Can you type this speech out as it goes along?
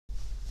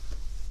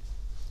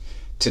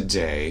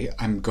Today,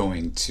 I'm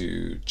going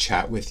to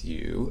chat with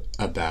you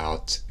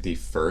about the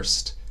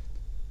first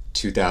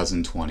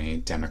 2020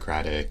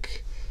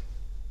 Democratic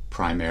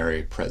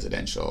primary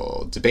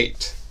presidential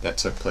debate that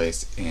took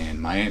place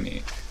in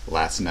Miami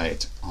last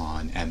night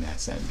on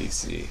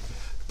MSNBC.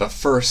 But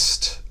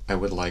first, I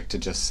would like to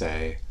just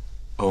say,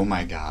 oh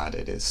my God,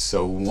 it is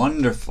so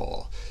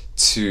wonderful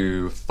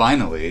to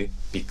finally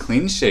be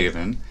clean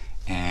shaven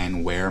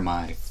and wear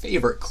my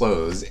favorite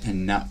clothes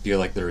and not feel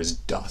like there is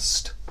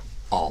dust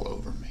all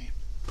over me,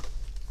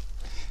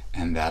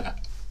 and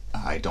that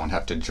I don't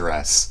have to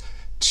dress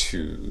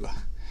to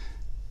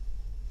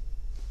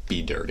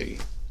be dirty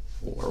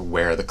or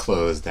wear the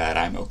clothes that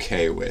I'm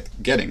okay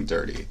with getting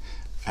dirty,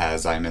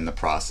 as I'm in the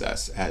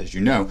process, as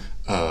you know,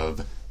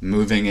 of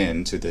moving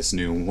into this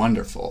new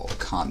wonderful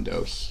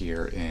condo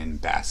here in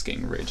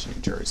Basking Ridge,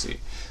 New Jersey.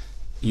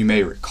 You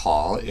may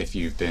recall, if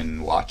you've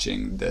been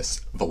watching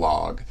this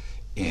vlog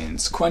in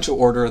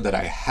sequential order, that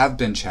I have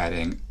been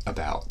chatting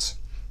about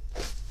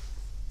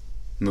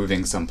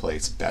moving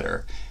someplace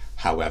better.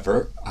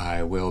 However,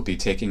 I will be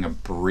taking a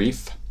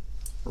brief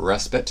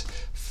respite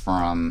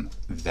from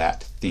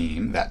that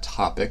theme, that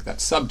topic,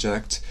 that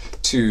subject,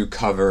 to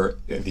cover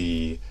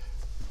the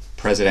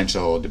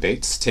presidential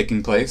debates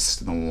taking place,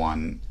 the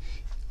one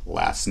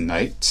last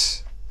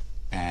night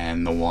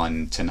and the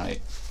one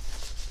tonight.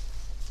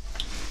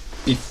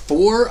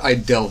 Before I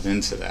delve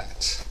into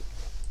that,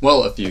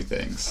 well, a few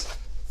things.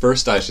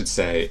 First, I should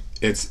say,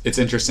 it's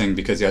interesting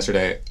because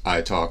yesterday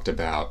I talked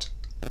about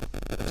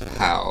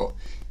how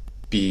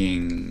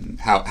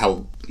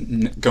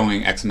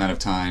going X amount of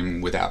time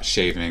without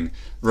shaving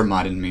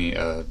reminded me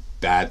of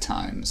bad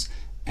times,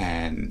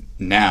 and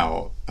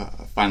now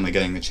finally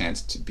getting the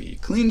chance to be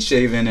clean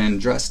shaven and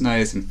dress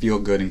nice and feel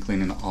good and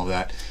clean and all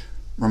that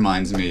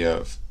reminds me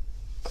of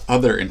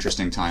other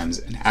interesting times,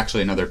 and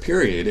actually another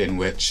period in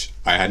which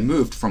I had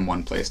moved from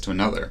one place to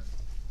another.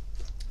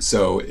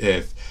 So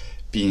if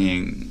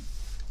being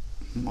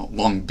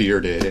long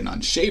bearded and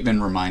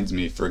unshaven reminds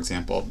me, for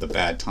example, of the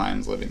bad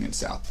times living in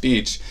South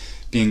Beach,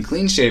 being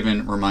clean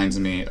shaven reminds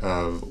me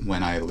of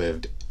when I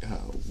lived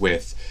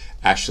with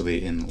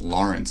Ashley in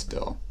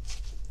Lawrenceville.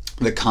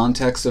 The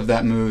context of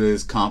that move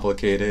is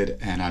complicated,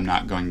 and I'm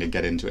not going to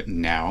get into it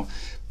now,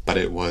 but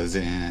it was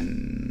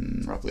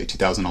in roughly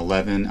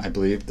 2011, I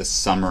believe, the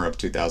summer of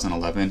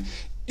 2011.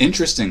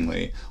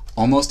 Interestingly,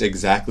 almost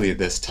exactly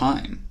this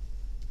time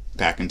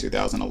back in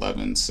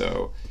 2011,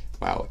 so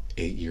wow,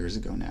 8 years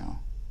ago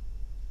now.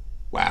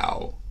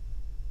 Wow.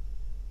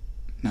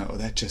 No,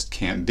 that just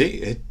can't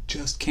be. It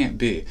just can't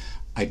be.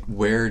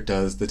 Where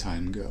does the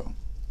time go?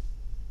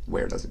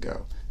 Where does it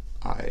go?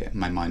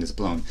 My mind is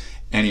blown.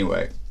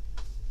 Anyway,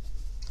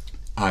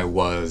 I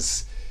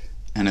was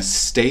in a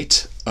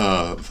state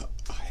of,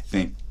 I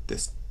think,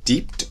 this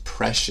deep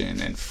depression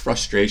and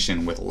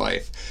frustration with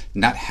life,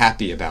 not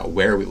happy about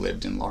where we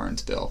lived in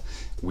Lawrenceville.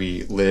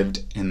 We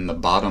lived in the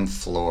bottom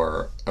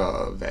floor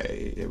of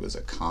it was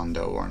a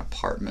condo or an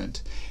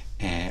apartment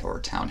or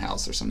a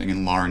townhouse or something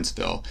in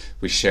Lawrenceville.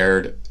 We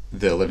shared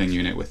the living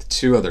unit with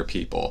two other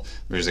people.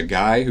 There's a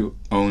guy who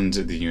owned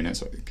the unit,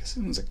 so I guess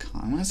it was I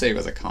want to say it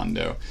was a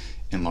condo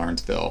in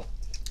Lawrenceville.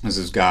 There was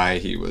this guy,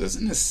 he was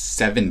in his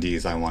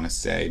 70s, I want to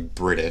say,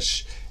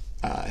 British,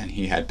 and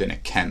he had been a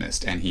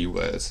chemist, and he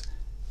was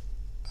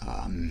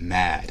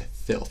mad,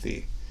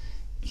 filthy.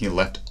 He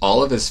left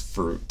all of his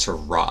fruit to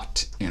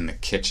rot in the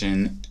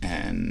kitchen,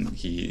 and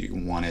he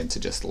wanted to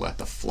just let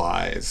the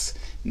flies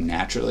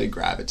naturally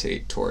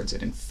gravitate towards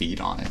it and feed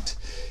on it.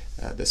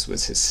 This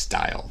was his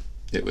style.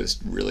 It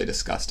was really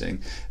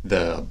disgusting.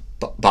 The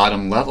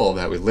bottom level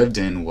that we lived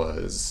in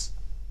was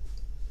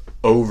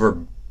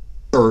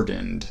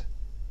overburdened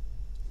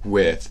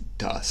with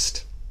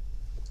dust.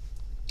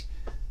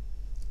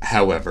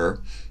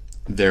 However,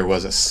 there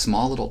was a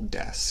small little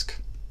desk,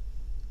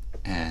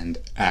 and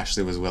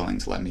Ashley was willing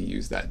to let me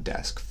use that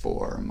desk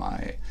for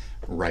my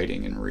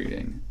writing and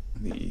reading,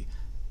 the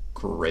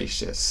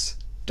gracious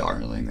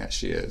darling that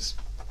she is.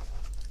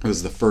 It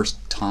was the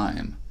first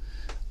time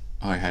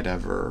I'd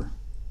ever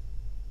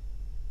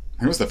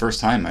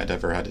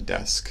had a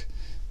desk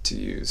to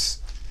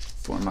use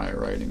for my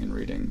writing and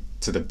reading,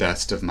 to the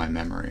best of my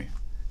memory,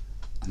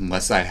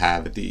 unless I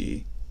have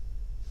the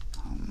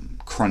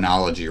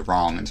chronology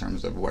wrong in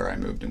terms of where I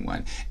moved and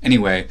when.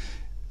 Anyway,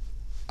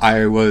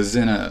 I was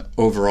in an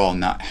overall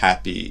not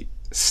happy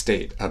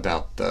state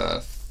about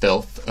the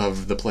filth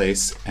of the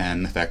place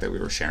and the fact that we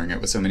were sharing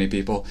it with so many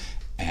people,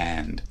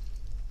 and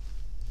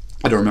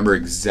I don't remember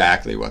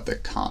exactly what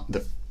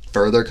the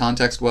further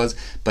context was,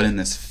 but in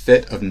this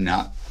fit of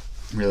not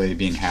really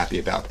being happy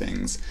about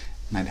things,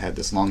 I'd had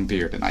this long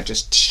beard, and I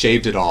just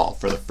shaved it all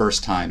for the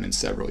first time in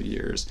several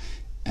years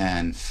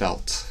and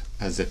felt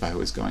as if I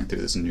was going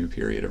through this new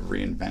period of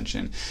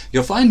reinvention.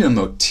 You'll find a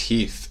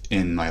motif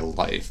in my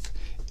life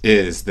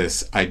is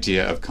this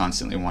idea of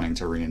constantly wanting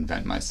to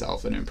reinvent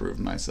myself and improve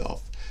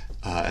myself.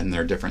 And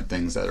there are different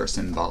things that are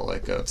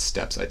symbolic of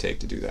steps I take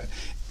to do that.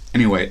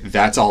 Anyway,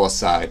 that's all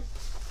aside.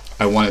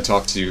 I want to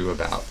talk to you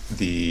about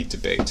the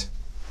debate.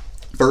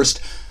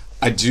 First,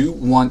 I do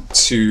want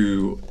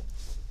to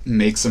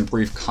make some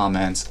brief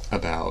comments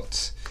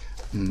about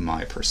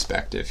my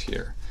perspective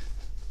here,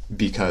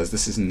 because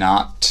this is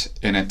not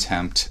an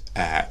attempt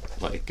at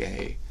like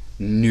a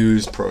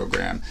news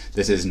program.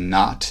 This is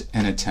not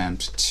an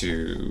attempt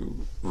to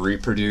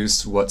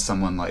reproduce what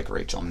someone like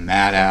Rachel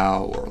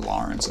Maddow or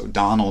Lawrence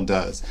O'Donnell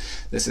does.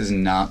 This is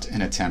not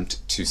an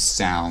attempt to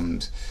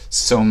sound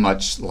so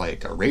much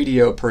like a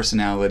radio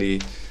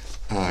personality.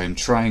 I'm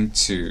trying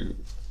to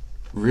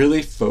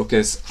really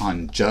focus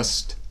on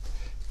just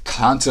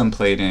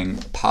contemplating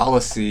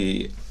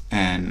policy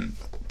and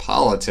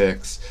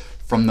politics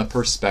from the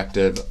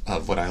perspective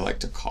of what I like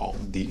to call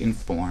the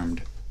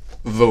informed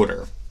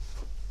voter.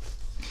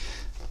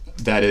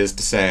 That is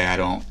to say, I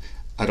don't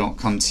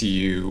come to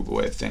you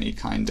with any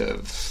kind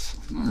of,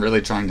 I'm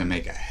really trying to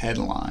make a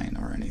headline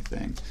or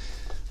anything,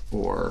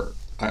 or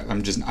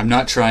I'm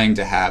not trying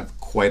to have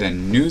quite a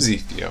newsy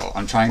feel.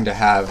 I'm trying to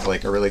have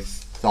like a really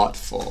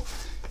thoughtful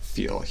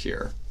feel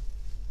here.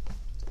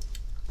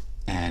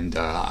 And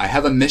I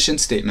have a mission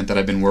statement that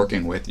I've been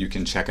working with. You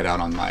can check it out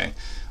on my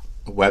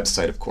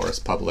website, of course,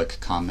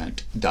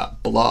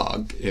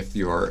 publiccomment.blog, if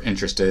you're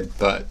interested.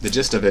 But the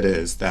gist of it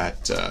is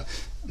that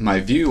my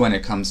view when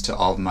it comes to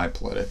all of my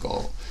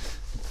political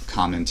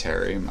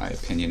commentary, my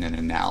opinion and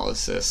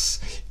analysis,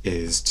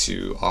 is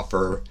to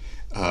offer,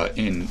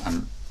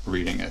 I'm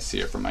reading this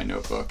here from my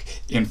notebook,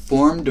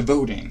 informed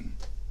voting,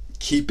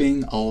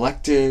 keeping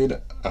elected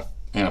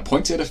and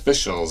appointed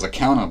officials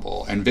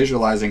accountable, and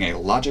visualizing a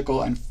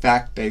logical and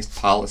fact-based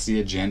policy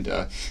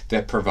agenda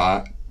that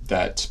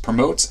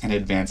promotes and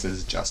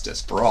advances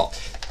justice for all.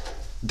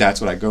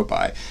 That's what I go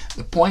by.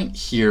 The point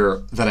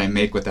here that I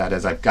make with that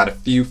is I've got a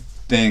few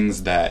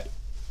things that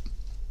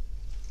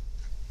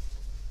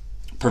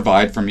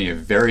provide for me a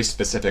very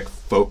specific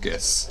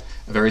focus,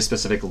 a very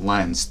specific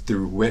lens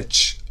through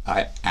which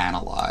I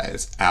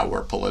analyze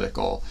our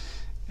political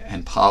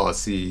and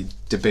policy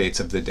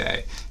debates of the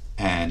day.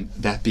 And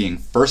that being,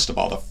 first of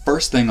all, the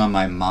first thing on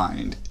my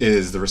mind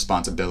is the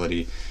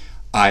responsibility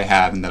I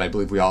have, and that I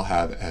believe we all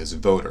have as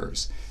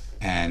voters.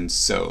 And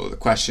so the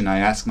question I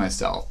ask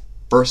myself,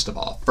 first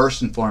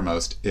and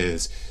foremost,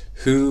 is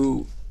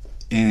who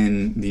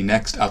in the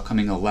next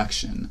upcoming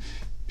election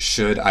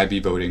should I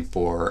be voting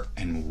for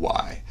and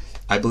why?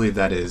 I believe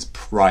that is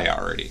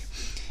priority.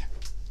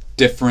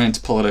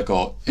 Different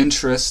political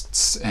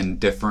interests and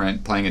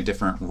playing a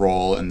different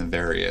role in the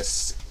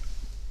various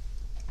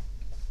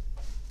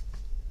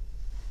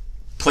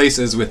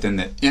places within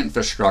the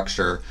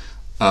infrastructure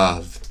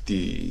of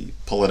the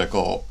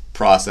political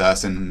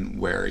process, and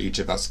where each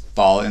of us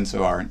fall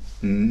into our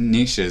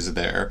niches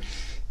there,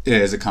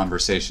 is a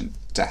conversation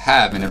to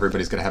have, and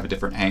everybody's going to have a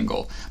different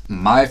angle.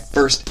 My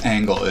first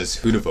angle is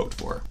who to vote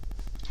for.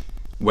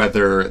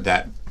 Whether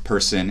that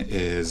person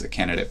is a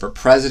candidate for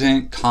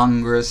president,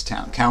 Congress,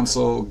 town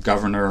council,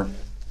 governor,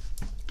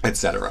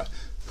 etc.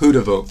 Who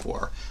to vote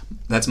for.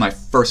 That's my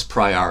first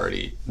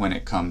priority when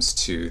it comes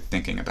to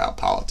thinking about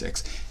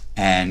politics.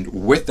 And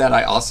with that,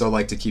 I also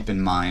like to keep in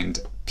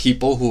mind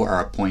people who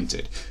are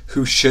appointed,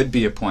 who should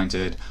be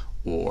appointed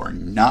or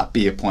not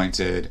be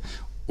appointed,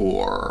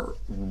 or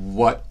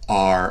what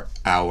are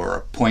our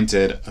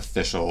appointed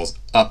officials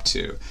up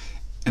to.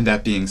 And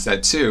that being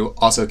said too,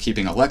 also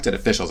keeping elected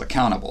officials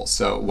accountable.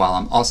 So while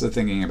I'm also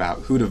thinking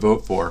about who to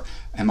vote for,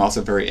 I'm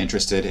also very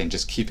interested in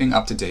just keeping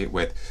up to date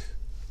with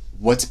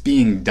what's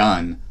being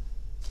done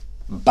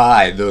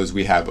by those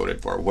we have voted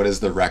for. What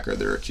is the record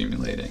they're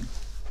accumulating?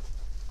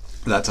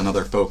 That's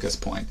another focus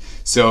point.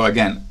 So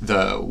again,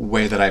 the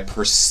way that I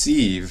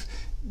perceive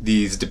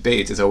these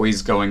debates is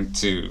always going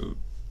to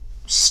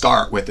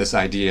start with this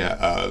idea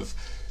of,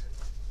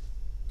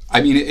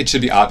 I mean, it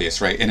should be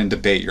obvious, right? In a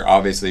debate, you're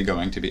obviously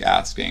going to be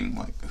asking,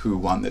 like, who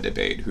won the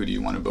debate? Who do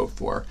you want to vote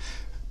for?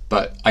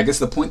 But I guess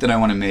the point that I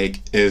want to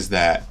make is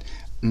that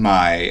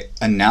my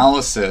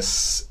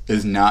analysis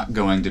is not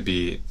going to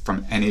be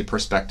from any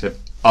perspective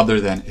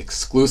other than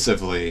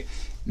exclusively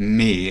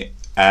me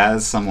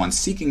as someone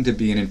seeking to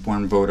be an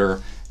informed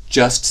voter,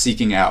 just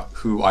seeking out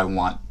who I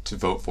want to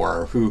vote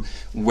for, or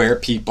where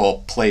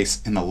people place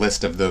in the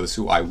list of those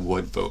who I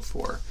would vote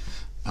for.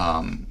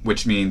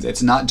 Which means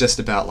it's not just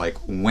about like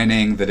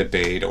winning the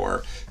debate,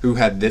 or who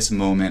had this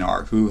moment,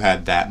 or who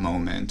had that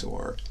moment,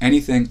 or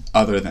anything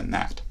other than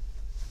that.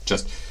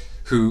 Just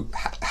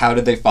how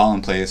did they fall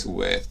in place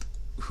with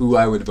who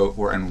I would vote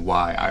for and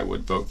why I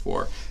would vote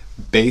for,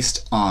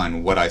 based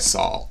on what I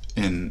saw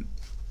in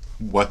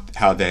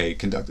how they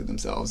conducted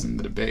themselves in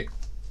the debate.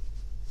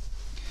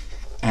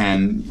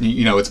 And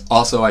it's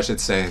also, I should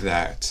say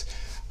that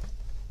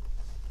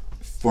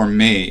for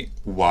me,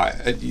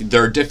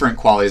 there are different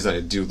qualities that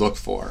I do look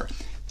for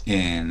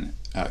in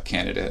a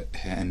candidate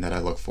and that I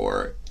look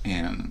for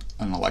in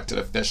an elected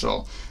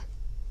official.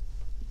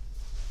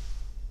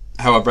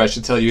 However, I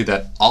should tell you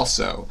that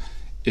also,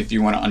 if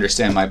you want to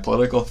understand my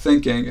political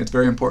thinking, it's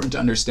very important to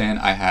understand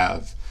I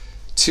have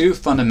two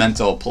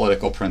fundamental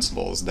political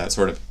principles that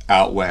sort of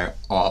outweigh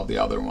all the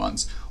other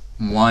ones.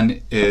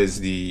 One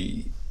is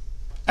the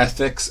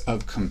ethics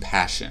of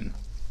compassion,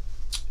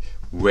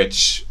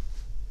 which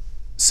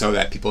so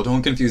that people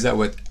don't confuse that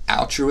with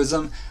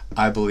altruism,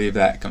 I believe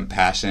that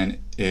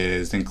compassion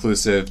is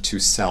inclusive to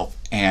self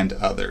and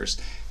others,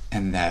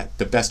 and that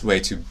the best way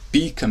to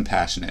be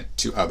compassionate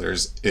to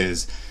others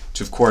is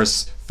to, of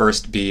course,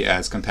 first be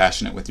as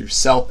compassionate with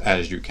yourself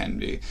as you can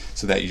be,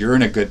 so that you're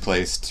in a good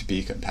place to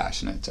be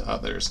compassionate to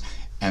others.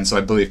 And so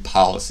I believe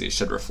policy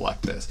should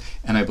reflect this.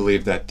 And I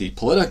believe that the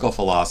political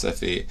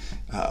philosophy,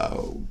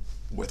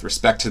 with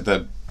respect to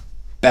the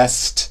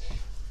best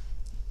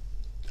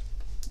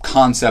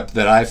concept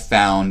that I've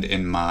found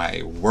in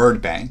my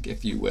word bank,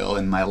 if you will,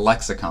 in my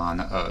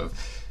lexicon of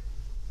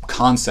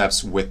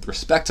concepts with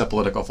respect to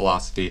political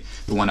philosophy,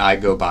 the one I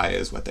go by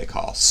is what they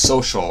call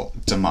social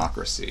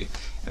democracy.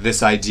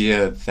 This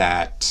idea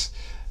that,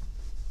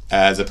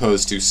 as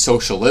opposed to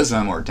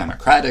socialism or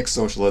democratic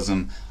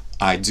socialism,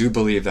 I do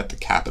believe that the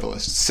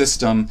capitalist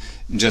system,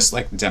 just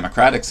like the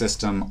democratic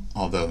system,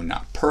 although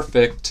not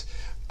perfect,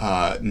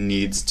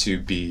 needs to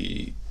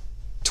be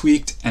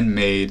tweaked and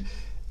made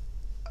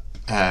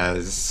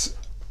as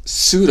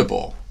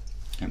suitable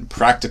and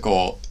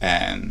practical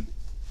and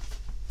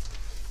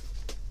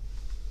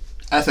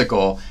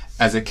ethical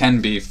as it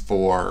can be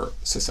for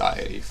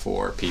society,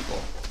 for people,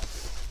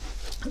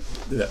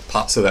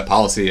 so that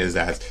policy is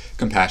as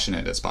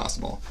compassionate as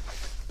possible.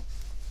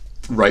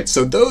 Right,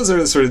 so those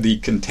are sort of the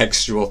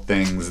contextual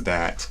things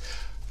that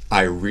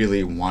I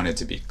really wanted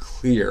to be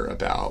clear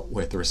about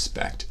with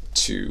respect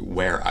to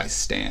where I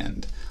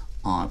stand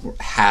on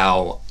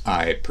how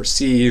I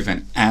perceive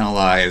and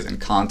analyze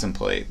and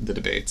contemplate the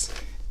debates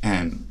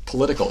and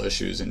political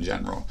issues in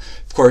general.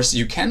 Of course,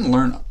 you can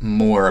learn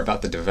more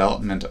about the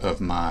development of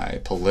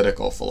my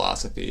political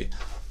philosophy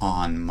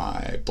on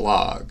my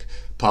blog,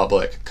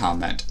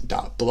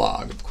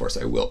 publiccomment.blog. Of course,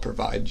 I will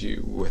provide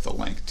you with a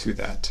link to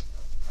that.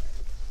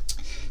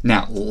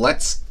 Now,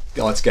 let's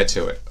get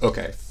to it.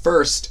 Okay,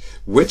 first,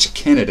 which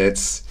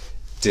candidates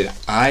did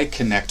I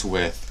connect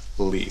with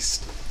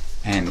least?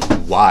 And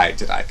why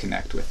did I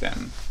connect with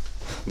them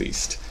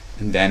least?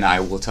 And then I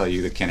will tell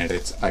you the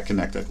candidates I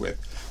connected with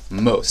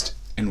most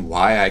and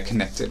why I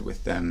connected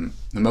with them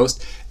the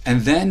most.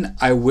 And then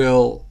I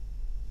will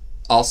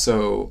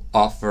also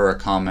offer a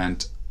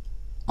comment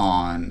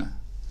on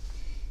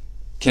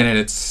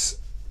candidates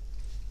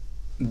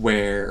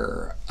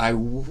where I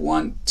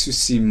want to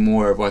see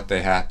more of what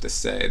they have to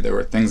say. There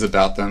were things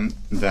about them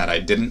that I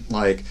didn't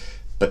like,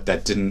 but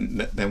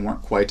they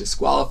weren't quite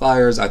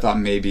disqualifiers. I thought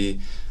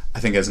maybe, I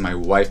think as my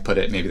wife put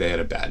it, maybe they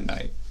had a bad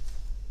night.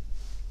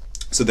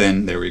 So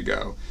then there we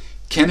go.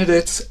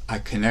 Candidates I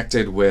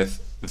connected with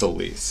the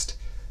least.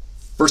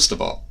 First of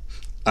all,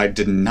 I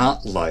did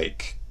not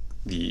like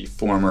the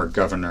former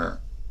governor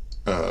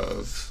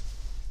of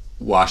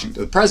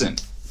Washington, the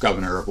present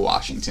governor of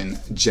Washington,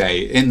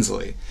 Jay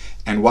Inslee.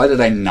 And why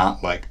did I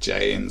not like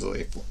Jay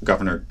Inslee?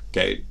 Governor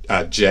Jay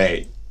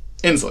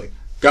Inslee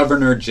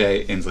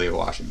of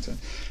Washington.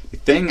 The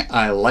thing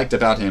I liked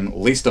about him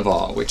least of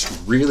all, which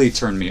really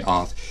turned me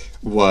off,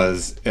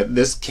 was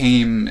this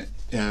came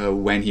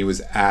when he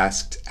was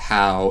asked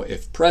how,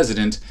 if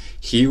president,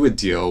 he would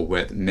deal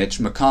with Mitch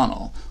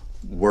McConnell.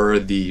 Were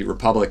the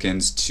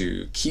Republicans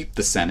to keep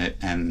the Senate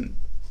and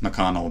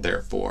McConnell,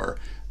 therefore,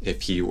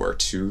 if he were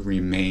to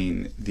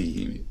remain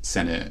the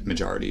Senate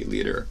Majority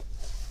Leader?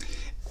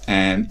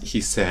 And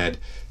he said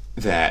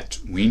that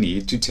we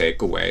need to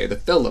take away the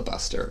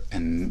filibuster,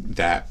 and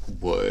that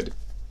would,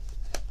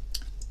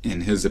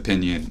 in his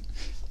opinion,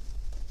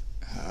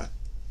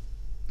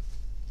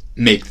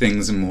 make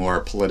things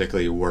more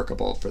politically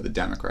workable for the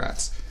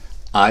Democrats.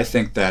 I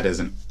think that is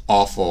an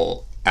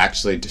awful,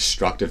 actually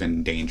destructive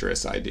and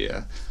dangerous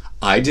idea.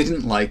 I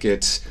didn't like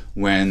it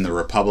when the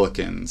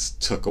Republicans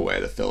took away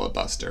the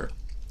filibuster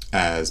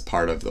as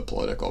part of the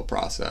political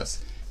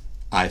process.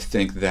 I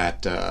think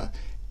that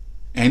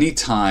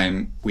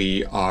anytime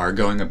we are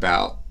going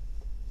about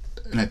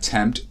an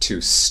attempt to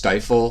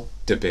stifle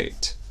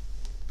debate,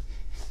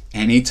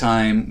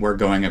 anytime we're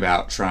going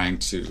about trying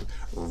to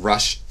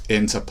rush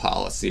into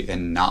policy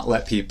and not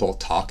let people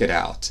talk it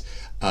out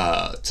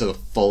to the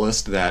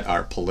fullest that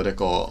our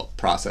political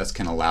process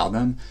can allow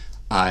them,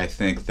 I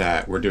think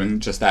that we're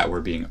doing just that.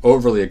 We're being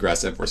overly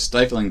aggressive. We're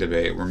stifling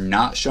debate. We're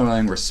not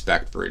showing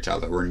respect for each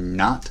other. We're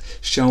not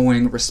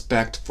showing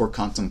respect for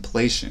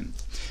contemplation.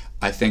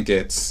 I think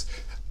it's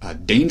a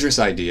dangerous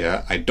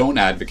idea. I don't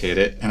advocate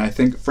it. And I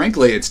think,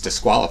 frankly, it's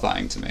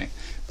disqualifying to me,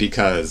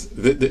 because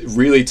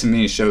really, to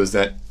me, shows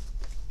that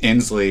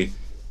Inslee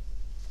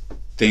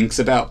thinks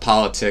about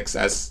politics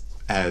as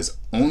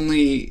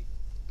only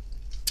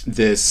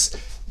this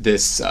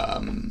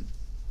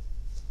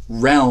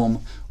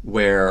realm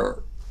where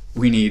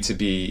we need to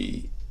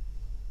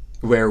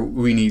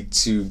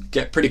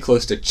get pretty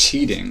close to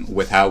cheating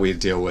with how we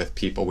deal with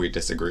people we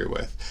disagree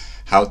with,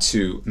 how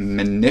to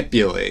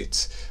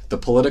manipulate the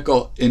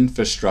political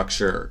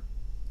infrastructure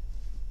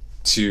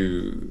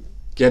to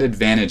get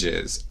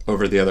advantages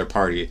over the other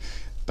party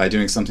by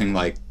doing something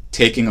like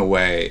taking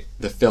away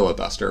the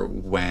filibuster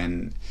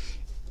when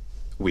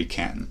we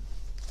can.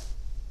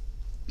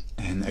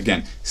 And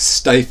again,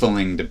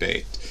 stifling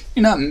debate.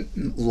 not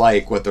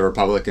like what the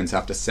Republicans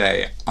have to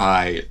say.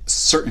 I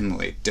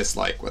certainly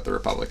dislike what the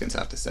Republicans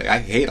have to say. I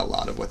hate a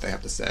lot of what they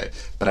have to say,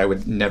 but I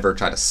would never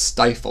try to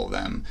stifle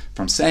them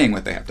from saying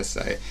what they have to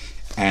say.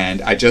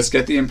 And I just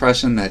get the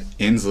impression that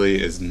Inslee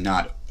is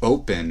not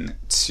open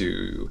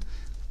to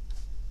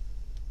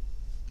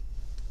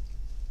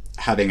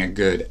having a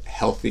good,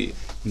 healthy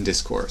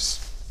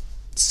discourse.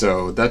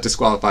 So that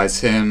disqualifies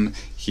him.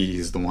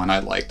 He's the one I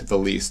liked the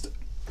least.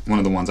 One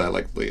of the ones I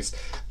liked the least.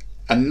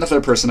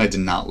 Another person I did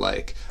not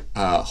like,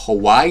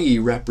 Hawaii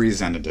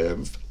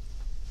Representative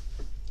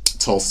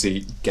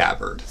Tulsi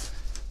Gabbard.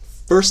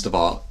 First of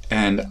all,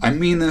 and I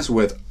mean this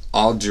with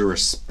all due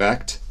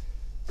respect,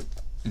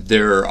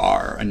 there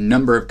are a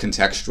number of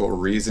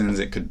contextual reasons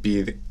it could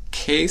be the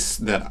case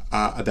that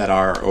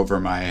are over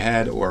my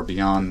head or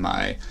beyond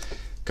my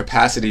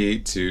capacity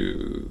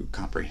to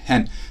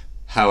comprehend.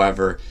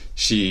 However,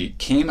 she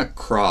came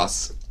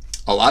across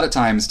a lot of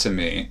times to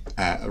me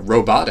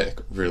robotic,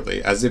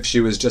 really, as if she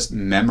was just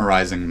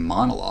memorizing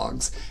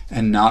monologues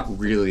and not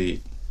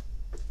really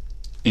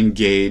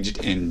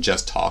engaged in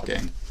just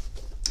talking.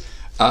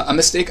 A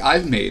mistake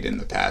I've made in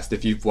the past,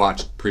 if you've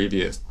watched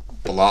previous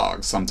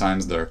blogs,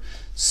 sometimes they're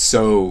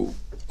so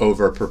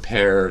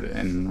over-prepared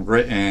and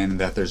written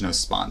that there's no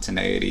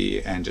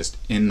spontaneity and just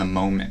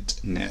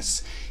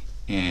in-the-momentness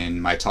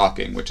in my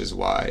talking, which is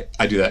why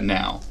I do that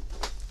now.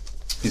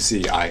 You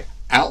see, I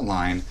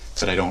outline,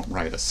 but I don't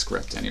write a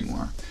script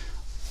anymore,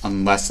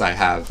 unless I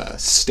have a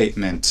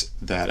statement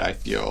that I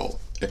feel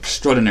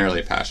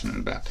extraordinarily passionate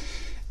about.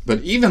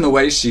 But even the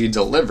way she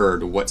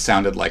delivered what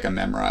sounded like a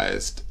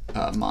memorized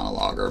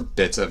monologue, or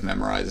bits of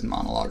memorized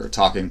monologue, or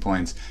talking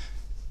points,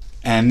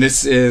 and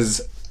this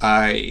is,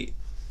 I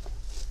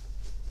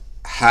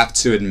have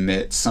to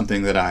admit,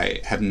 something that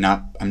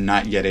I'm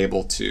not yet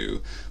able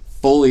to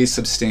fully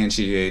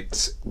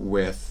substantiate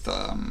with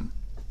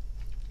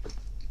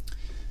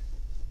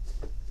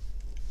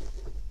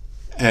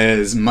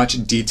as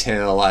much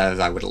detail as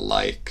I would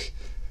like.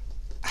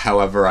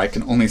 However, I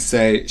can only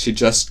say she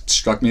just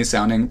struck me as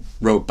sounding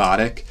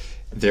robotic.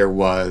 There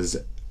was,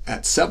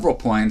 at several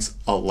points,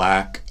 a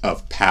lack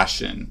of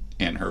passion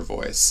in her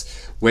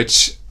voice,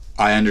 which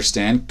I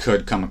understand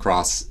could come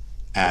across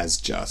as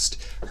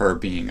just her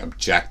being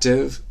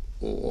objective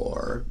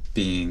or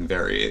being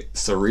very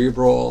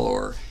cerebral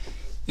or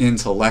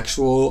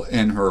intellectual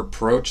in her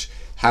approach.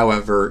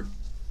 However,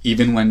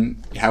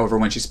 when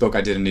she spoke,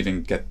 I didn't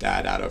even get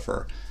that out of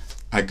her.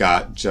 I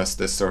got just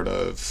this sort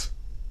of,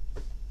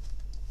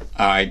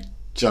 I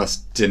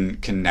just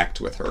didn't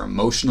connect with her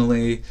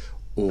emotionally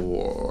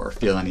or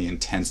feel any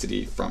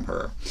intensity from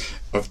her.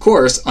 Of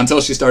course,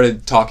 until she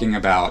started talking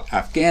about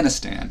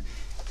Afghanistan,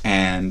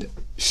 and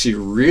she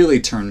really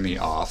turned me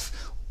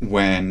off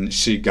when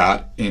she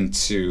got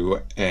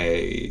into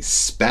a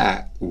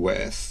spat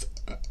with,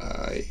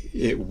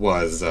 it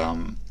was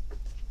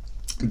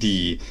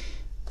the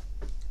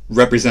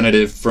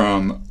representative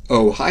from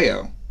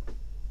Ohio,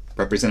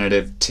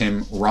 Representative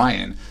Tim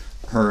Ryan.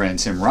 Her and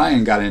Tim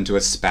Ryan got into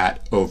a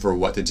spat over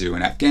what to do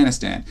in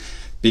Afghanistan,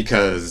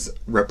 because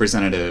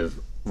Representative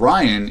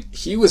Ryan,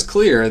 he was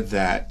clear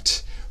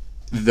that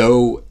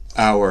though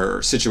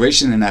our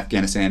situation in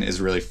Afghanistan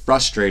is really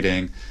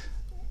frustrating,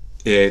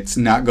 it's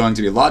not going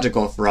to be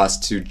logical for us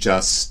to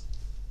just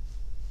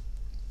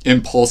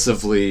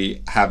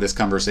impulsively have this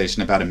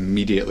conversation about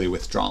immediately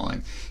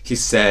withdrawing. He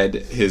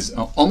said,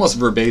 almost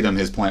verbatim,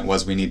 his point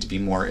was we need to be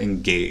more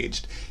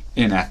engaged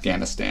in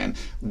Afghanistan,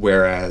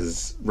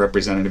 whereas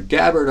Representative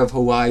Gabbard of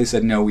Hawaii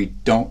said, no, we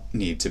don't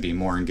need to be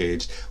more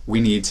engaged. We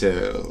need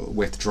to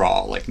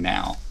withdraw, like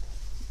now.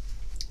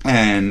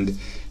 And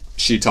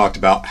she talked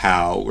about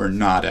how we're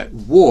not at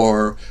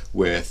war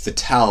with the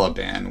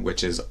Taliban,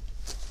 which is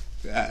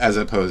as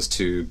opposed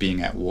to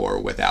being at war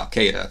with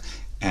Al-Qaeda.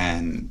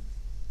 And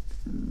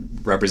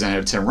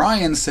Representative Tim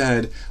Ryan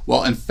said,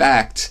 well, in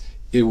fact,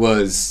 it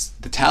was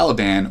the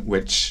Taliban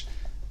which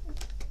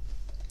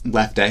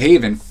left a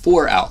haven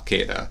for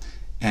Al-Qaeda,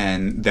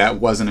 and that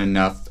wasn't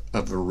enough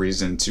of a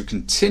reason to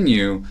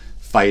continue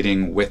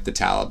fighting with the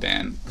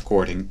Taliban,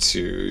 according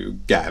to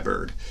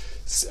Gabbard.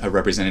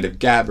 Representative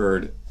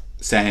Gabbard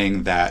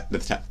saying that the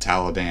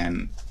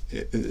Taliban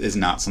is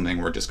not something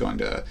we're just going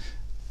to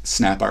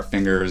snap our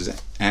fingers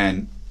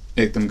and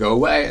make them go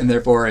away, and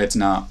therefore it's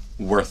not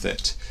worth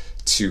it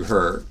to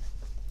her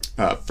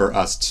for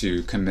us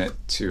to commit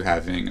to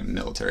having a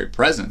military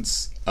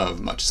presence of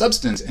much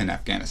substance in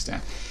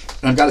Afghanistan.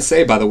 And I've got to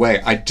say, by the way,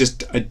 I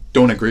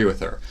don't agree with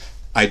her.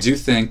 I do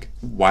think,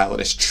 while it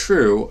is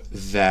true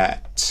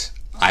that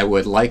I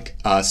would like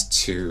us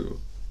to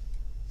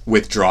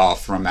withdraw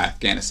from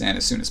Afghanistan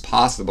as soon as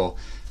possible,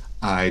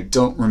 I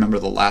don't remember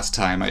the last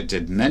time I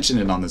did mention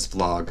it on this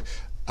vlog.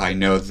 I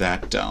know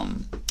that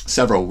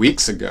several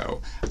weeks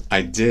ago,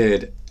 I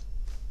did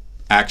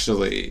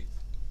actually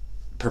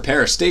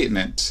prepare a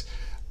statement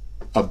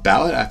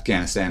about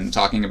Afghanistan,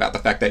 talking about the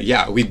fact that,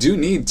 yeah, we do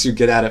need to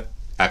get out of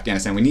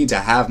Afghanistan. We need to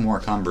have more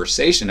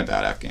conversation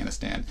about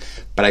Afghanistan.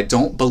 But I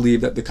don't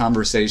believe that the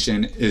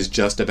conversation is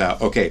just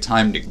about, okay,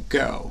 time to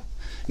go.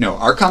 No,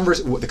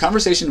 the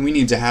conversation we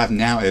need to have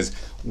now is,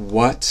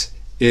 what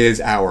is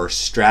our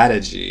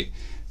strategy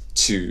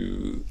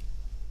to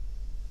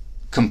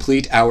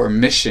complete our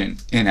mission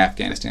in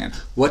Afghanistan?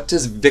 What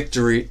does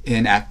victory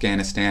in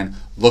Afghanistan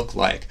look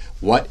like?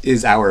 What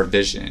is our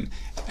vision?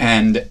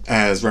 And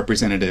as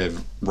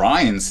Representative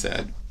Ryan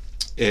said,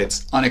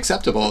 it's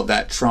unacceptable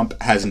that Trump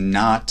has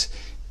not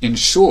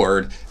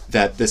ensured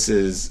that this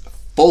is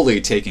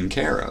fully taken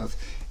care of.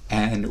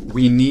 And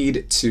we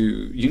need to,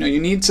 you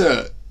need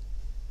to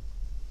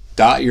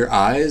dot your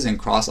I's and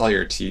cross all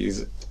your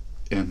T's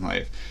in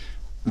life,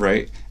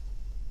 right?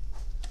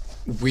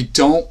 We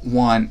don't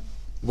want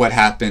what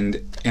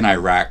happened in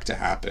Iraq to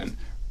happen,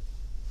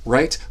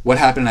 right? What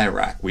happened in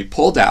Iraq? We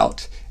pulled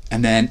out,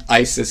 and then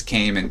ISIS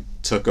came and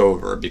took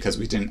over because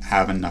we didn't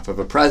have enough of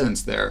a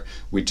presence there.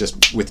 We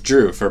just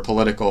withdrew for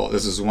political.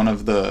 This is one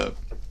of the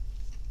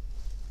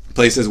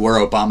places where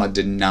Obama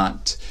did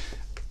not,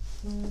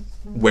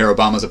 where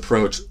Obama's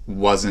approach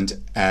wasn't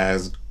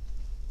as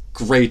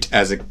great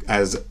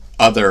as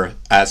other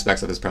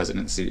aspects of his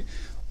presidency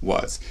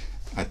was.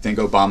 I think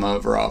Obama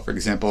overall, for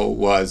example,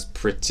 was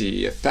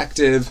pretty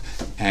effective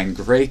and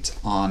great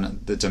on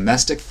the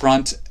domestic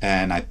front,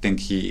 and I think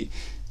he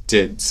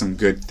did some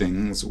good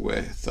things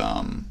with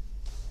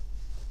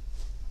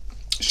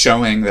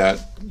showing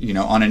that,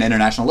 on an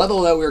international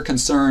level, that we were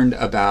concerned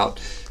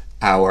about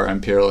our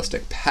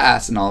imperialistic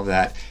past and all of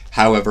that.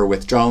 However,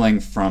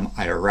 withdrawing from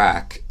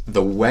Iraq,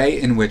 the way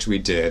in which we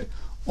did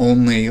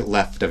only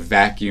left a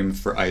vacuum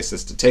for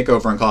ISIS to take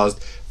over and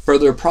caused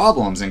further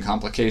problems and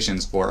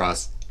complications for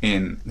us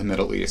in the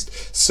Middle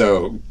East.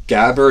 So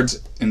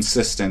Gabbard's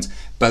insistence,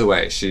 by the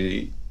way,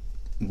 she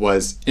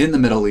was in the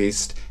Middle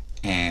East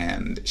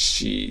and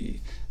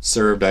she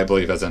served, I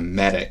believe, as a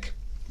medic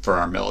for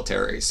our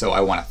military. So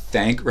I want to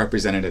thank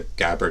Representative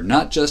Gabbard,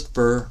 not just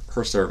for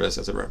her service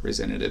as a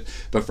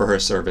representative, but for her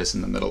service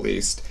in the Middle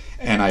East.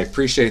 And I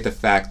appreciate the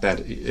fact that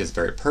it is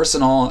very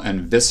personal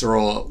and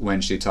visceral when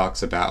she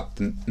talks about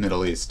the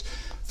Middle East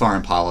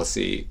foreign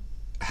policy.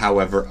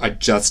 However, I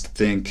just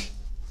think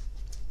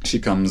she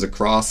comes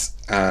across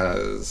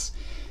as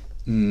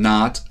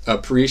not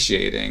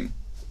appreciating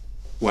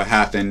what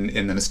happened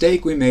in the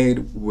mistake we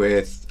made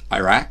with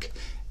Iraq,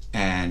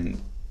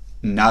 and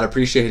not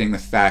appreciating the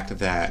fact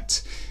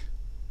that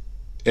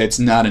it's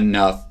not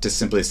enough to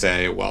simply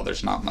say, well,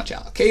 there's not much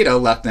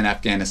Al-Qaeda left in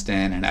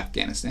Afghanistan and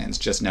Afghanistan's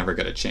just never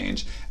going to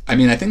change. I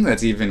mean, I think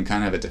that's even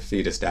kind of a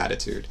defeatist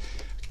attitude.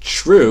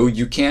 True,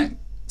 you can't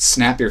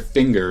snap your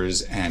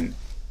fingers and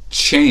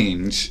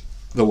change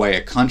the way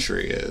a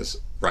country is,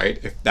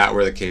 right? If that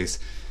were the case,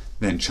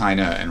 then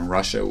China and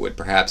Russia would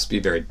perhaps be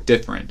very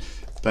different.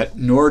 But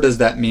nor does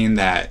that mean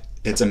that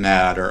it's a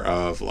matter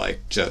of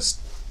just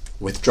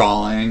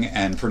withdrawing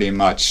and pretty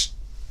much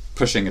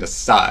pushing it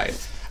aside.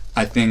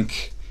 I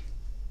think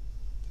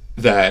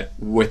that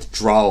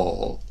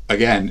withdrawal,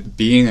 again,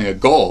 being a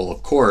goal,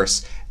 of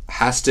course,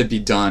 has to be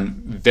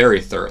done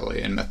very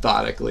thoroughly and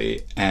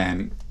methodically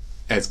and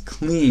as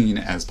clean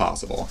as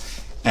possible.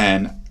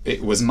 And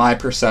it was my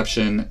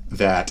perception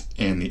that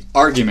in the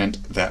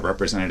argument that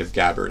Representative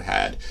Gabbard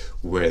had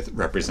with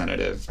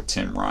Representative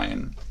Tim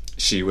Ryan,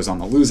 she was on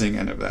the losing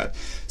end of that.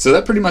 So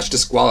that pretty much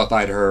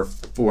disqualified her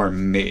for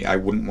me. I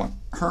wouldn't want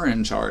her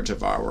in charge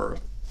of I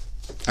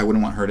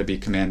wouldn't want her to be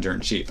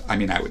commander-in-chief. I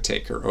mean, I would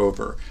take her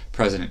over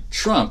President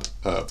Trump,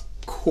 of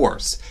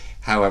course.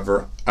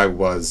 However, I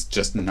was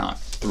just not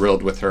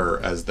thrilled with her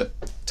as the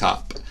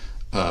top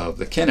of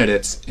the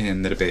candidates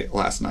in the debate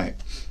last night.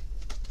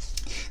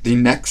 The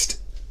next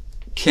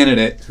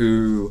candidate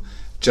who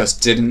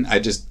I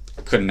just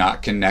could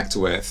not connect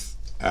with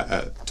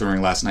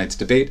during last night's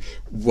debate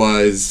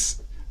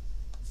was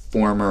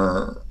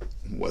former,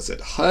 was it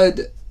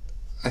HUD,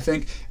 I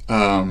think?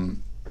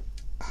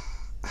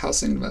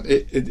 Housing,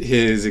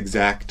 his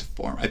exact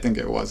form, I think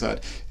it was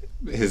HUD,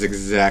 his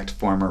exact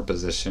former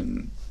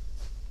position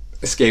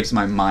escapes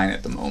my mind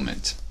at the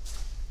moment.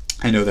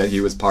 I know that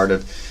he was part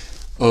of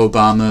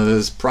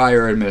Obama's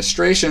prior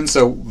administration.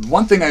 So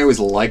one thing I always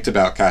liked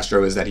about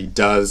Castro is that he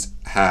does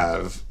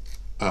have,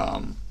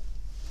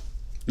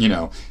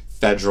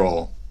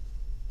 federal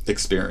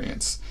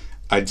experience.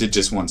 I did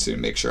just want to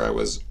make sure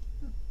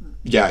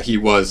he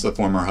was the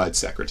former HUD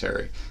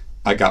secretary.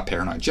 I got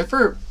paranoid. Do you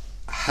ever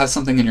have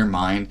something in your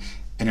mind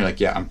and you're like,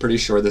 yeah, I'm pretty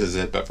sure this is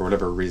it, but for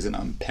whatever reason,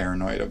 I'm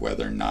paranoid of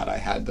whether or not I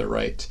had the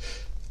right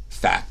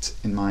fact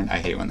in mind? I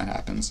hate when that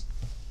happens.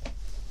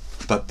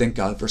 But thank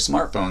God for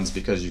smartphones,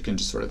 because you can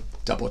just sort of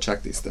double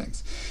check these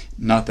things.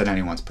 Not that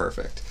anyone's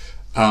perfect.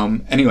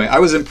 Anyway, I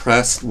was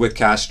impressed with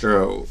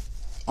Castro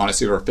on a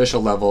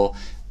superficial level,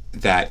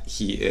 that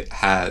he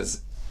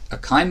has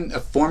a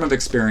form of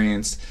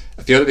experience,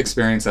 a field of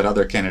experience that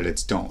other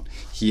candidates don't.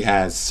 He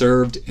has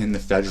served in the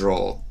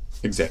federal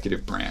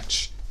executive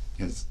branch,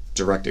 his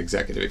direct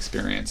executive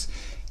experience.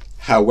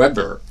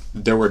 However,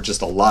 there were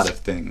just a lot of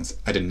things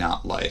I did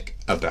not like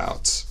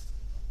about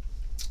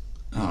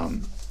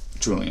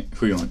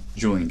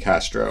Julian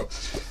Castro.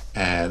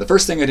 The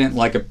first thing I didn't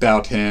like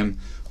about him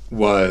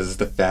was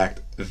the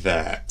fact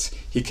that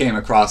he came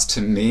across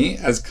to me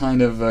as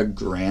kind of a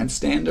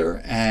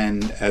grandstander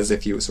and as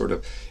if he was sort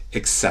of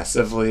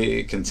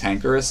excessively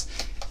cantankerous.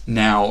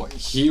 Now,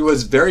 he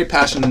was very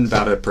passionate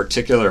about a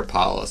particular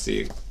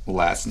policy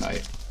last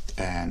night,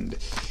 and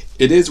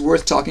it is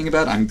worth talking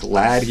about. I'm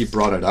glad he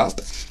brought it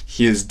up.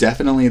 He is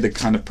definitely the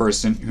kind of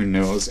person who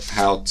knows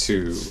how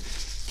to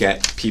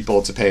get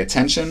people to pay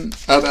attention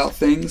about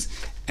things,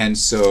 and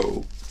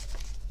so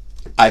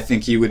I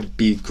think he would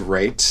be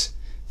great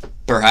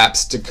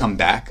perhaps to come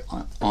back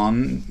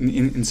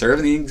and serve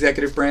in the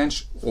executive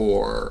branch,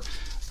 or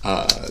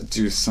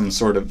do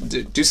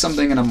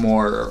something in a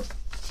more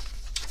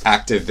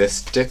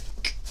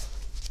activistic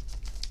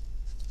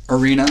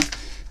arena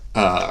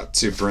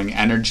to bring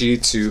energy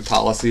to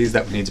policies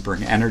that we need to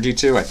bring energy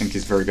to. I think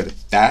he's very good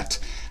at that.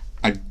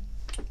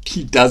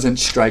 He doesn't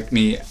strike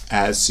me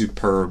as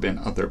superb in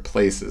other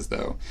places,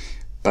 though.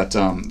 But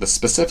the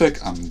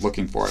specific, I'm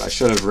looking for it. I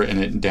should have written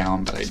it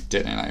down, but I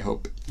didn't. I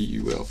hope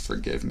you will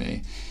forgive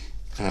me.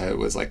 It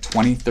was like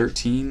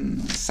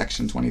 2013,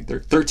 section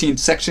 2013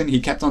 section.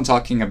 He kept on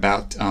talking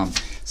about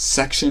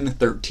section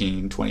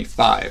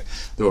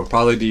 1325. There will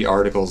probably be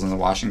articles in the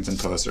Washington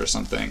Post or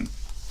something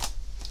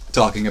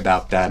talking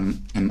about that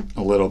in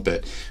a little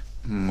bit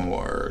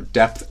more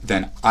depth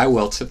than I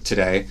will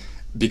today,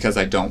 because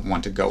I don't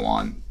want to go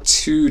on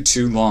too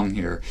long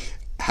here.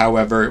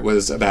 However, it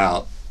was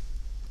about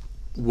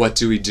what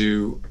do we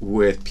do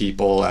with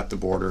people at the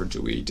border?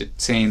 Do we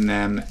detain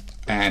them?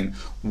 And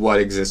what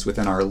exists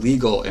within our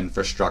legal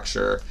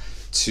infrastructure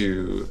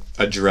to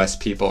address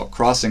people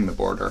crossing the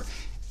border?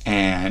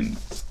 And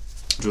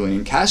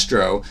Julian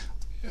Castro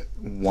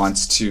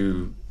wants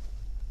to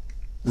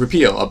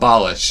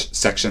abolish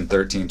Section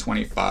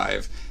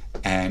 1325,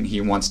 and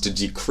he wants to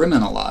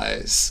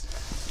decriminalize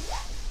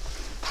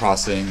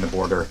crossing the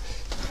border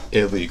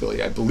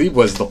illegally, I believe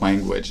was the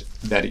language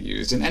that he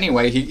used. And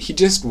anyway, he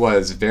just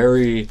was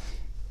very,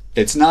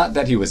 it's not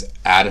that he was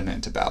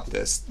adamant about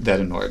this that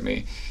annoyed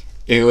me.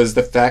 It was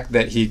the fact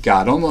that he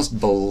got almost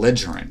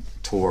belligerent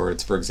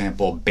towards, for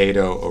example,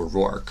 Beto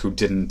O'Rourke, who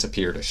didn't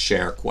appear to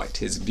share quite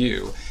his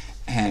view.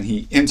 And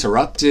he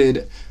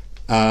interrupted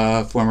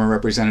former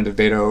Representative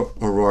Beto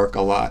O'Rourke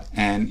a lot,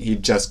 and he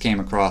just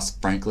came across,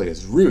 frankly,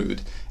 as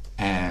rude.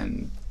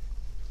 And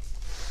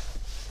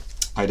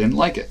I didn't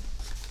like it.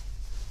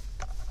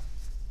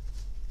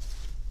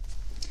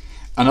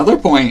 Another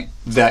point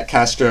that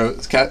Castro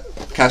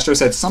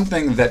said,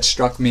 something that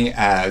struck me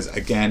as,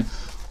 again,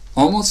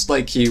 almost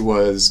like he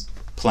was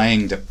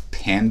playing to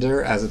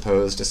pander as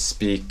opposed to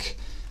speak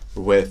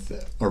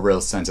with a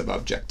real sense of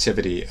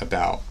objectivity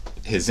about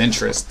his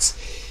interests.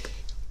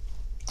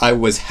 I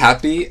was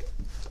happy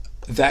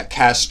that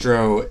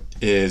Castro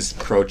is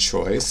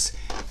pro-choice,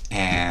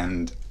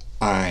 and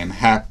I'm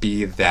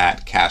happy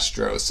that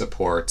Castro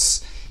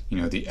supports,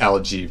 the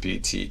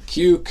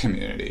LGBTQ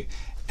community,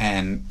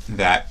 and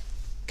that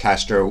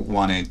Castro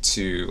wanted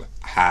to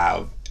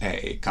have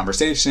a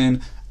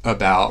conversation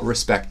about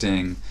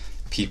respecting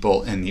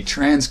people in the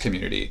trans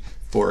community,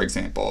 for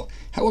example.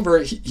 However,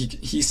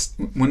 he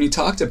when he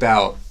talked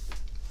about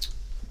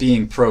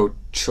being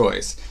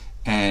pro-choice,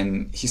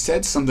 and he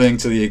said something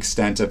to the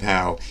extent of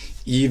how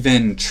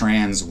even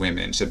trans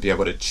women should be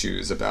able to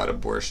choose about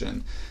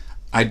abortion.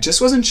 I just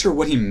wasn't sure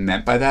what he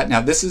meant by that.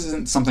 Now, this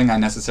isn't something I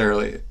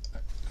necessarily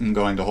am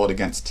going to hold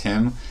against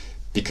him,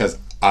 because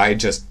I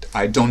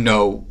don't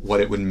know what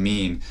it would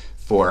mean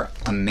for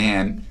a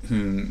man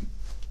who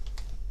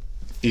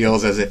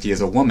feels as if he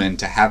is a woman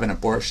to have an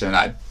abortion.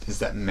 Is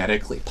that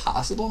medically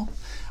possible?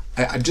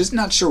 I'm just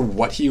not sure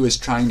what he was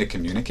trying to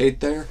communicate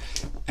there.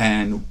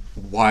 And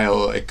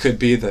while it could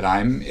be that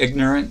I'm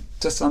ignorant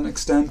to some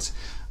extent,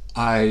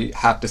 I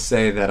have to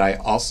say that I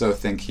also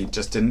think he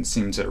just didn't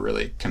seem to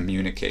really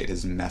communicate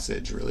his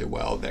message really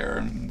well there,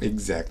 and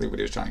exactly what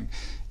he was trying.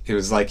 It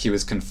was like he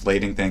was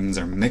conflating things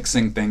or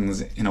mixing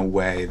things in a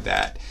way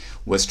that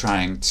was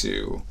trying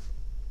to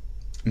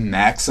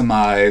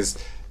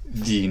maximize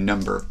the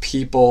number of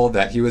people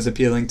that he was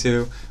appealing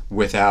to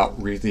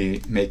without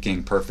really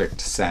making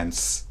perfect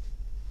sense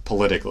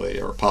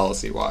politically or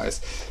policy-wise.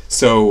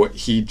 So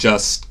he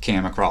just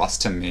came across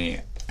to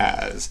me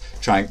as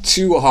trying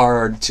too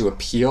hard to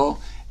appeal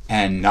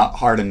and not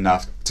hard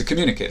enough to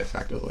communicate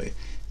effectively.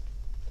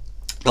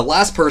 The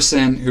last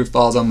person who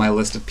falls on my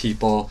list of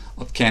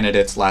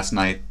candidates last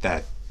night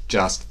that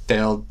just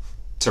failed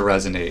to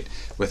resonate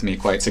with me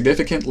quite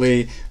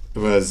significantly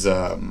was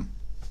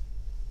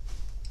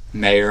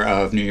Mayor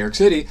of New York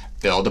City,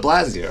 Bill de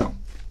Blasio.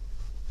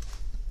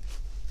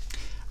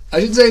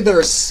 I should say there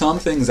are some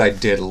things I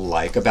did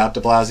like about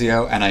de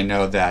Blasio, and I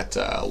know that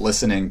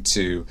listening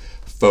to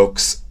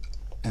folks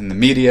in the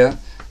media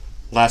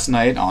last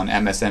night on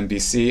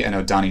MSNBC, I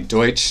know Donnie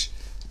Deutsch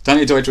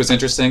was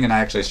interesting, and I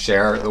actually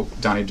share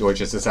Donnie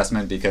Deutsch's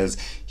assessment because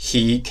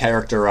he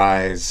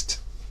characterized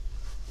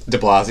de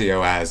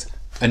Blasio as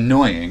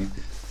annoying,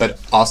 but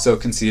also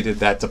conceded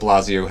that de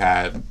Blasio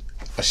had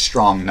a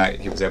strong night.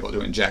 He was able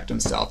to inject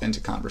himself into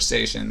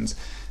conversations,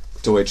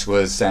 Deutsch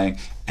was saying,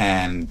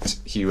 and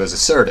he was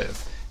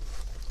assertive.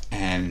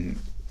 And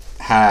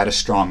had a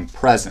strong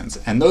presence.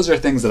 And those are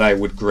things that I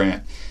would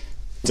grant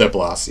de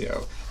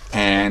Blasio.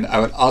 And I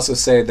would also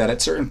say that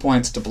at certain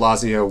points, de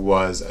Blasio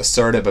was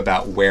assertive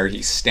about where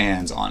he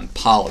stands on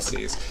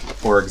policies.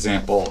 For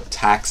example,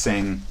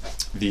 taxing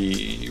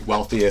the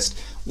wealthiest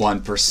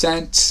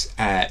 1%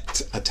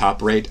 at a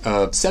top rate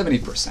of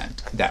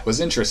 70%. That was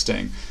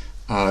interesting.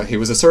 He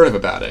was assertive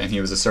about it, and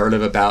he was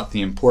assertive about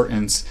the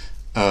importance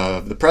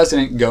of the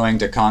president going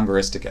to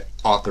Congress to get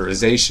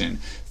authorization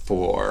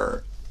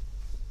for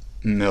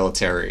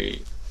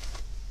military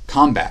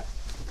combat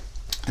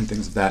and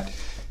things of that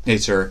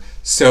nature.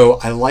 So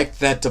I like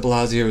that de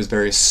Blasio was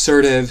very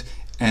assertive,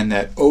 and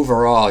that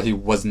overall he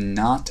was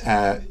not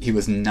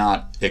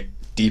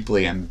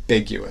deeply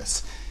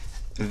ambiguous.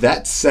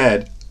 That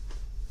said,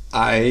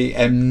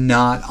 I'm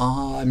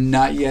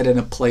not yet in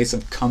a place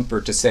of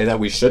comfort to say that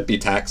we should be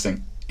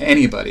taxing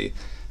anybody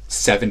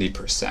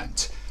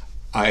 70%.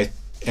 I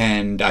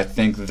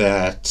think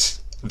that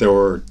there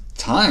were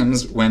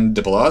times when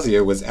de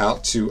Blasio was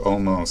out to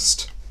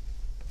almost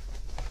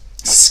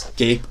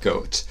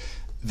scapegoat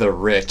the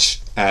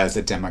rich as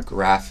a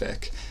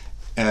demographic,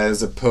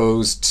 as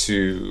opposed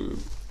to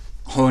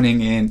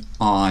honing in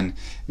on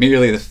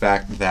merely the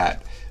fact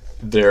that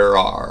there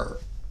are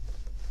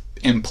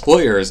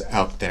employers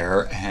out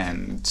there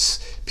and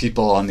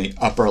people on the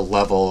upper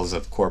levels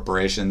of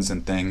corporations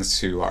and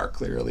things who are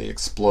clearly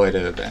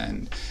exploitive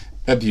and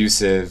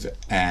abusive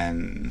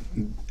and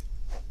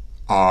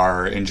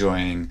are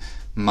enjoying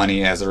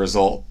money as a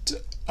result,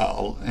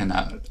 and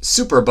a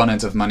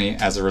superabundance of money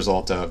as a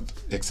result of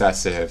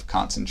excessive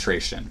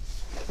concentration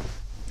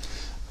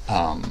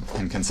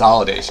and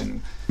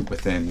consolidation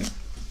within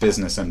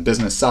business and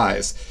business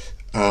size.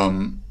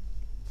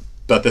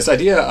 But this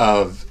idea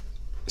of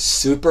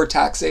super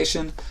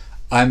taxation,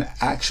 I'm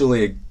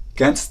actually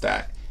against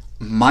that.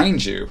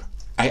 Mind you,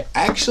 I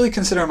actually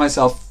consider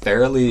myself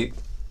fairly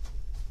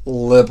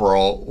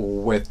liberal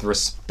with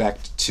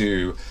respect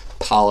to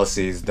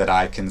policies that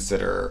I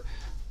consider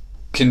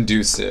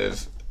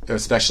conducive,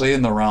 especially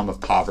in the realm of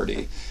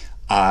poverty.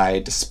 I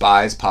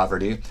despise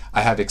poverty.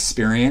 I have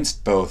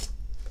experienced both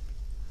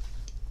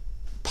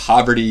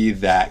poverty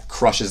that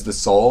crushes the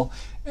soul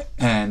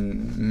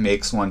and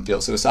makes one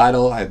feel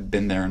suicidal. I've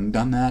been there and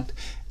done that,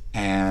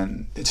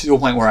 and to a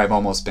point where I've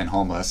almost been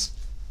homeless.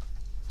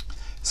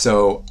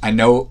 So I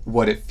know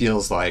what it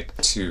feels like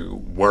to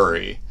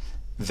worry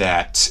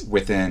that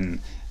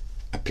within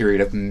a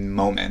period of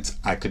moments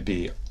I could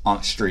be on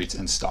the streets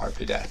and starve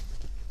to death.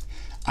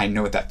 I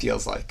know what that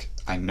feels like.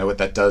 I know what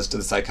that does to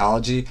the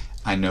psychology.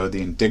 I know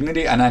the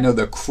indignity, and I know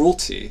the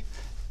cruelty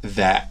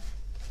that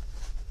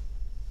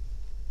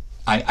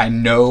I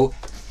know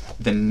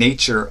the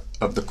nature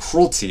of the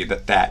cruelty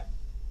that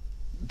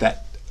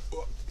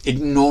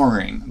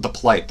ignoring the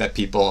plight that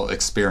people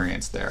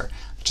experience there,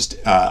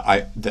 just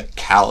the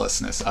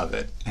callousness of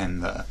it,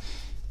 and the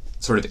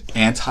sort of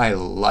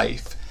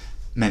anti-life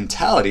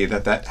mentality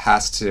that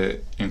has to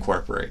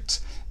incorporate.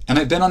 And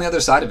I've been on the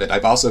other side of it.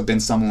 I've also been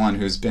someone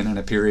who's been in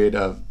a period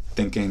of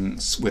thinking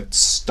with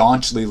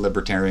staunchly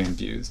libertarian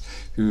views,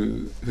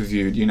 who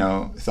viewed,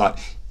 thought,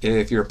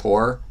 if you're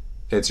poor,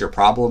 it's your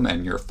problem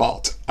and your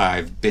fault.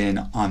 I've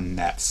been on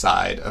that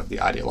side of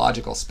the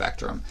ideological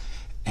spectrum.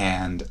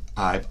 And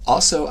I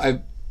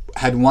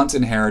had once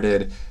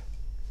inherited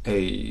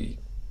a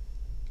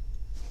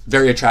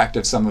very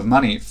attractive sum of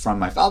money from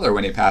my father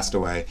when he passed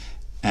away,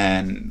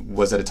 and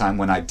was at a time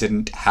when I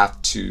didn't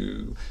have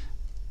to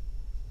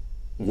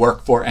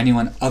work for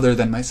anyone other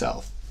than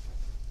myself,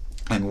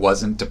 and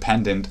wasn't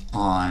dependent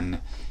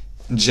on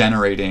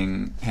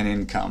generating an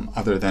income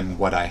other than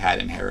what I had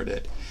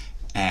inherited.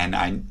 And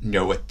I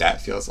know what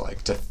that feels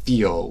like, to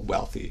feel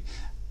wealthy.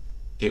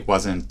 It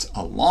wasn't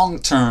a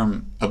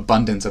long-term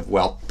abundance of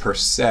wealth per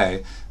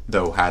se,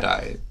 though had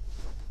I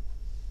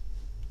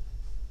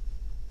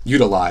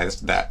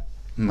utilized that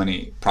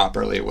money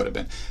properly, it would have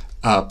been.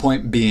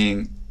 Point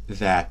being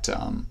that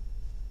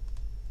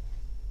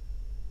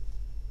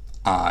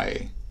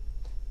I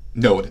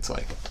know what it's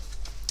like.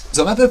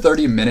 So I'm at the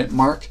 30-minute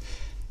mark,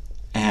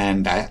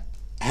 and I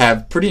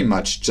have pretty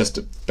much just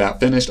about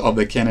finished all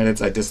the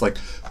candidates I dislike.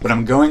 What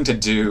I'm going to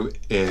do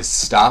is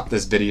stop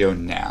this video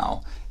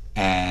now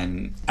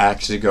and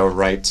actually go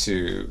right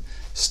to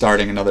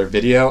starting another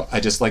video. I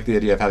just like the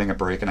idea of having a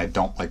break, and I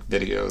don't like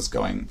videos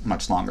going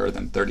much longer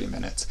than 30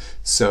 minutes.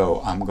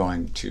 So I'm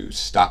going to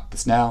stop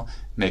this now,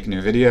 make a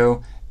new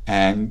video,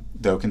 and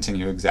they'll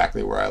continue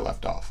exactly where I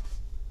left off.